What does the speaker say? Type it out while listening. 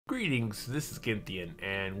Greetings, this is Ginthian,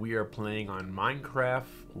 and we are playing on Minecraft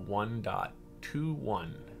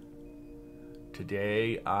 1.21.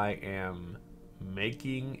 Today I am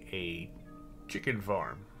making a chicken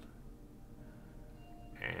farm,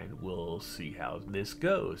 and we'll see how this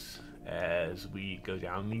goes as we go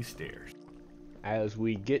down these stairs. As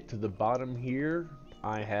we get to the bottom here,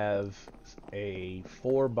 I have a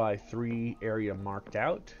 4x3 area marked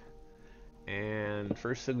out. And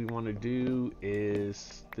first thing we want to do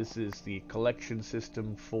is, this is the collection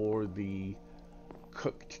system for the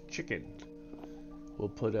cooked chicken. We'll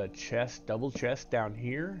put a chest, double chest down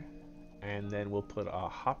here, and then we'll put a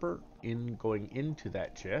hopper going into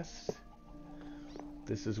that chest.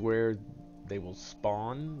 This is where they will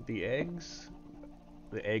spawn the eggs.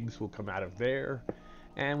 The eggs will come out of there,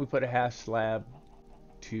 and we put a half slab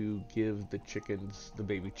to give the chickens, the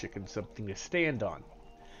baby chickens, something to stand on.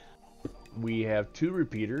 We have two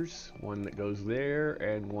repeaters, one that goes there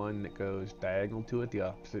and one that goes diagonal to it, the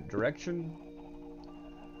opposite direction.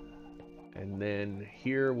 And then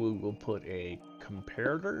here we will put a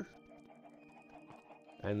comparator,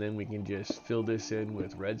 and then we can just fill this in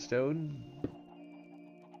with redstone.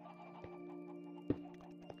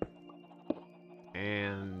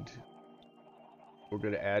 And we're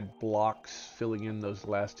going to add blocks, filling in those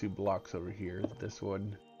last two blocks over here, this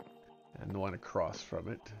one and the one across from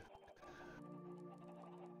it.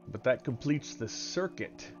 But that completes the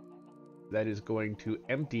circuit that is going to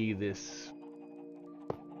empty this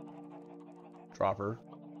dropper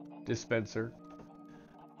dispenser.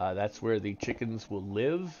 That's where the chickens will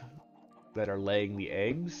live that are laying the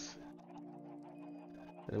eggs.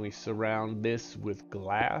 And we surround this with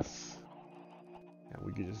glass. And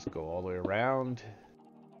we can just go all the way around.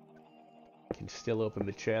 You can still open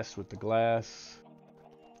the chest with the glass.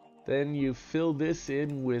 Then you fill this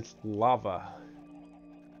in with lava.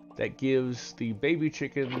 That gives the baby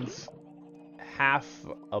chickens half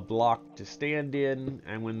a block to stand in,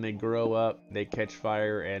 and when they grow up, they catch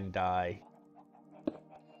fire and die.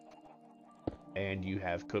 And you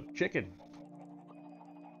have cooked chicken.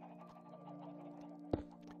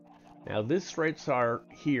 Now this right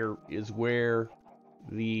here is where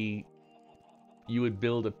you would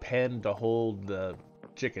build a pen to hold the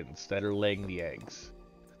chickens that are laying the eggs.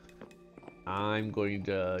 I'm going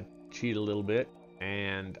to cheat a little bit.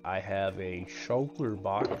 And I have a shulker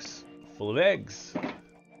box full of eggs,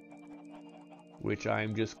 which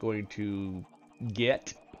I'm just going to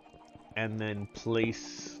get and then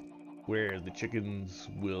place where the chickens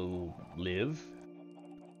will live.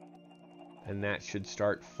 And that should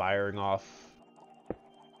start firing off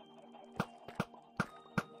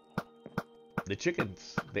the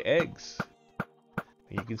chickens, the eggs.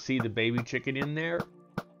 And you can see the baby chicken in there.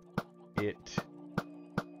 It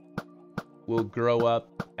will grow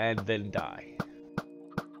up and then die.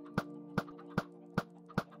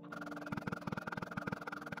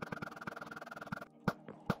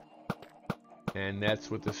 And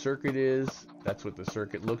that's what the circuit is. That's what the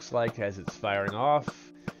circuit looks like as it's firing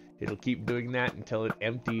off. It'll keep doing that until it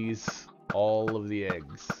empties all of the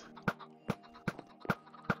eggs.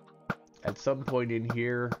 At some point in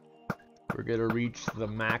here, we're going to reach the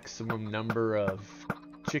maximum number of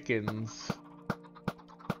chickens.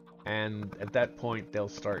 And at that point, they'll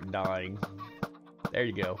start dying. There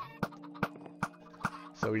you go.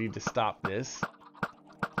 So we need to stop this.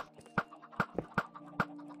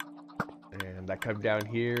 And I come down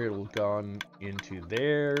here, it'll gone into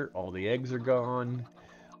there. All the eggs are gone.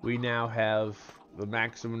 We now have the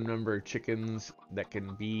maximum number of chickens that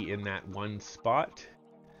can be in that one spot.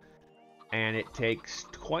 And it takes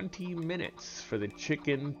 20 minutes for the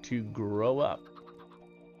chicken to grow up.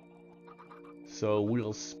 So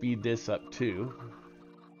we'll speed this up too.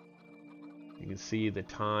 You can see the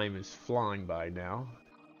time is flying by now.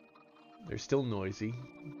 They're still noisy,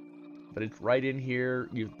 but it's right in here.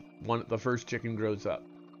 The first chicken grows up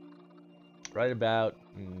right about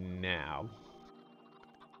now,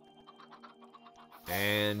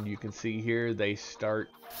 and you can see here they start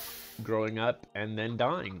growing up and then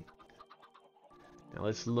dying. Now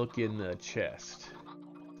let's look in the chest.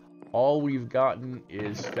 All we've gotten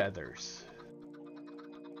is feathers.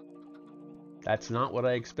 That's not what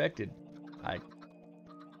I expected. I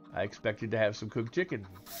expected to have some cooked chicken.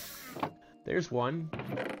 There's one.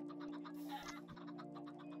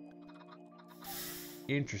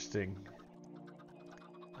 Interesting.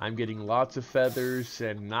 I'm getting lots of feathers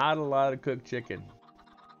and not a lot of cooked chicken.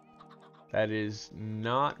 That is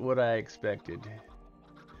not what I expected.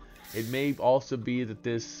 It may also be that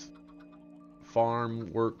this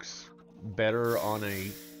farm works better on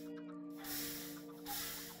a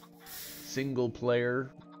single player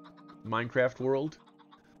Minecraft world.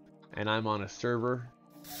 and I'm on a server,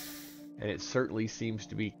 and it certainly seems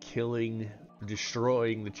to be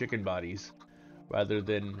destroying the chicken bodies rather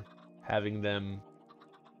than having them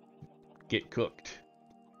get cooked.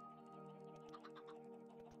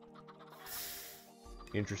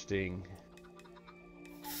 Interesting.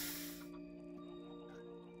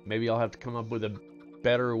 Maybe I'll have to come up with a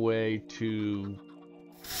better way to,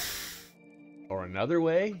 or another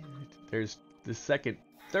way. There's the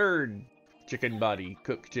third chicken body,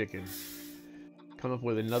 cooked chicken. Come up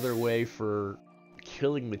with another way for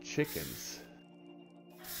killing the chickens.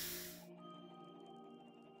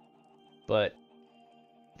 But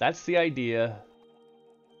that's the idea.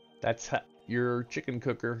 That's your chicken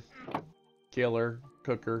cooker, killer,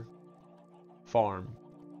 cooker, farm.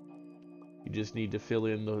 You just need to fill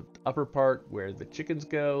in the upper part where the chickens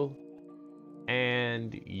go,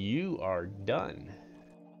 and you are done.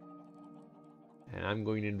 And I'm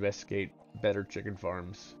going to investigate better chicken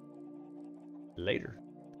farms later.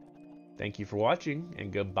 Thank you for watching,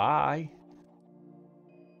 and goodbye.